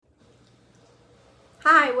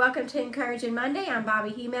Hi, welcome to Encouraging Monday. I'm Bobby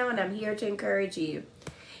Hemel and I'm here to encourage you.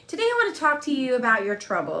 Today I want to talk to you about your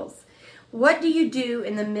troubles. What do you do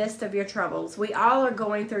in the midst of your troubles? We all are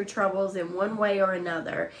going through troubles in one way or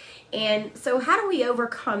another. And so how do we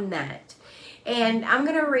overcome that? And I'm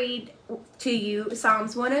going to read to you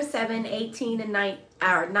Psalms 107, 18 and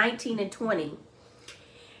 19 and 20.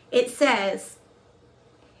 It says,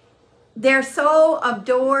 "Their soul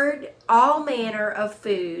adored all manner of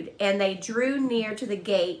food, and they drew near to the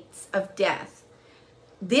gates of death.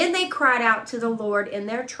 Then they cried out to the Lord in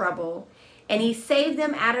their trouble, and he saved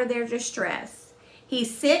them out of their distress. He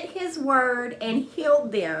sent his word and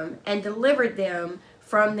healed them and delivered them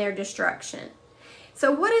from their destruction."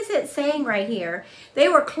 So what is it saying right here? They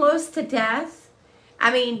were close to death.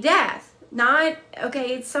 Death. Not,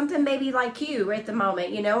 okay, it's something maybe like you at the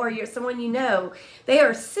moment, or you're someone you know. They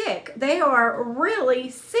are sick. They are really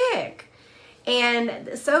sick.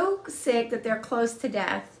 And so sick that they're close to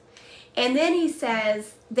death. And then he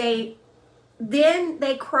says, then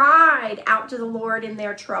they cried out to the Lord in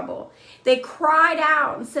their trouble. They cried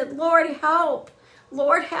out and said, "Lord, help.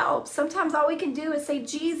 Lord, help." Sometimes all we can do is say,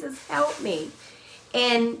 "Jesus, help me."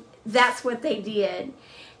 And that's what they did.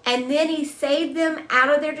 And then he saved them out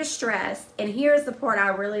of their distress. And here's the part I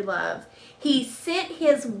really love. He sent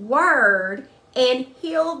his word and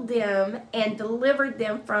healed them and delivered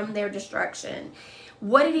them from their destruction.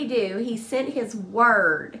 What did he do? He sent his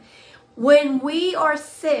word. When we are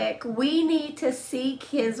sick, we need to seek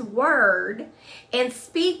his word and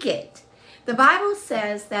speak it. The Bible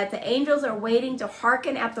says that the angels are waiting to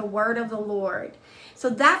hearken at the word of the Lord. So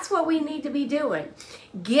that's what we need to be doing.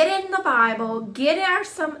 Get in the Bible, get us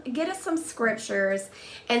some scriptures,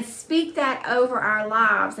 and speak that over our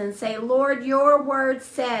lives and say, "Lord, your word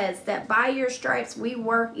says that by your stripes we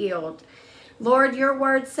were healed. Lord, your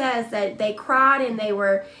word says that they cried and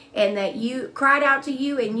that you cried out to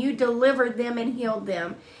you and you delivered them and healed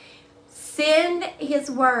them." Send his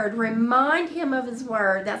word. Remind him of his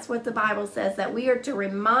word. That's what the Bible says, that we are to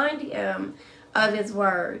remind him of his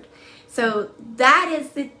word. So that is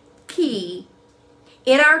the key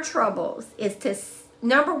in our troubles, is to,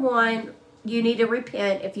 number one, you need to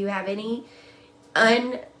repent if you have any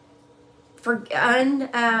unconfessed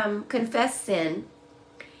sin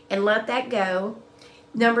and let that go.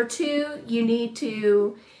 Number two, you need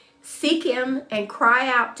to seek him and cry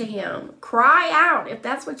out to him. Cry out if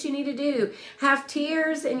that's what you need to do. Have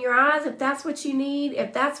tears in your eyes if that's what you need.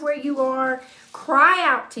 If that's where you are, cry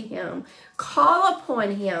out to him. Call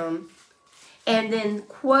upon him. And then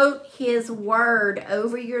quote his word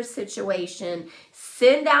over your situation.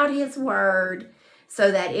 Send out his word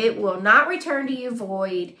so that it will not return to you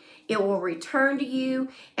void. It will return to you,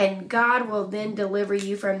 and God will then deliver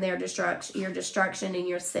you from your destruction and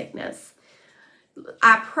your sickness.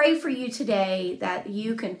 I pray for you today that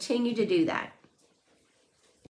you continue to do that.